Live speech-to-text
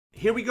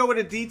here we go with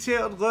a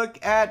detailed look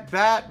at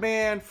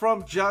Batman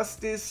from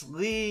Justice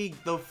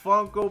League, the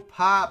Funko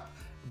Pop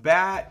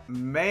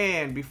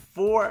Batman.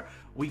 Before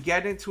we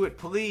get into it,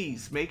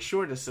 please make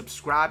sure to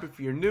subscribe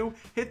if you're new.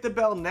 Hit the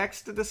bell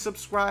next to the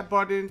subscribe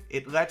button.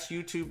 It lets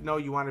YouTube know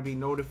you want to be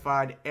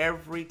notified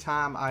every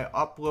time I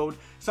upload.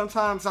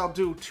 Sometimes I'll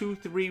do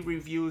 2-3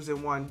 reviews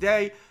in one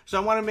day,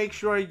 so I want to make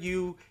sure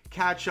you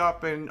catch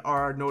up and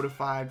are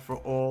notified for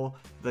all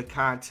the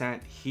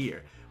content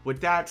here.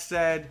 With that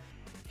said,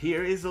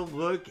 here is a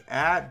look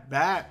at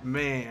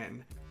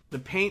Batman. The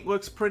paint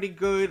looks pretty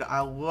good.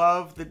 I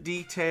love the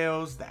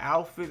details. The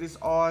outfit is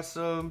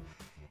awesome.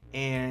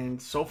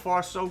 And so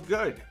far, so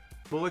good.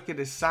 We'll look at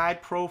his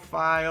side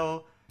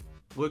profile.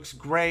 Looks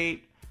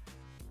great.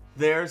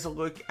 There's a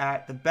look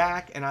at the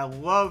back. And I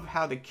love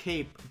how the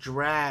cape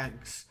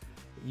drags.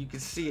 You can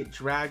see it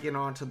dragging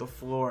onto the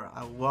floor.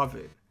 I love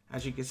it.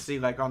 As you can see,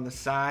 like on the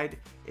side,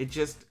 it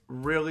just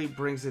really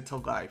brings it to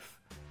life.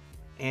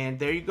 And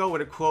there you go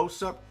with a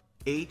close-up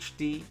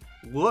HD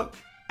look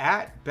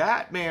at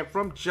Batman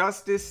from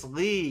Justice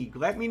League.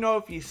 Let me know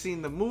if you've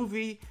seen the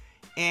movie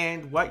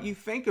and what you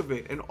think of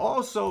it. And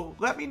also,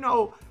 let me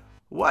know,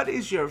 what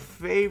is your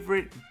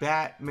favorite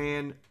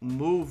Batman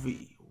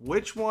movie?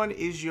 Which one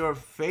is your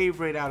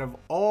favorite out of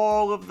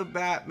all of the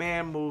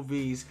Batman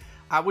movies?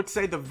 I would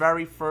say the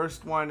very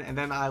first one, and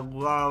then I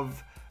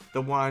love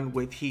the one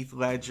with Heath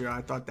Ledger.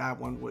 I thought that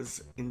one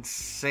was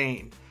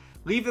insane.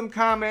 Leave them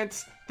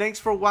comments. Thanks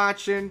for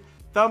watching.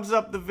 Thumbs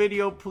up the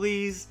video,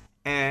 please,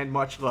 and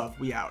much love.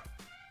 We out.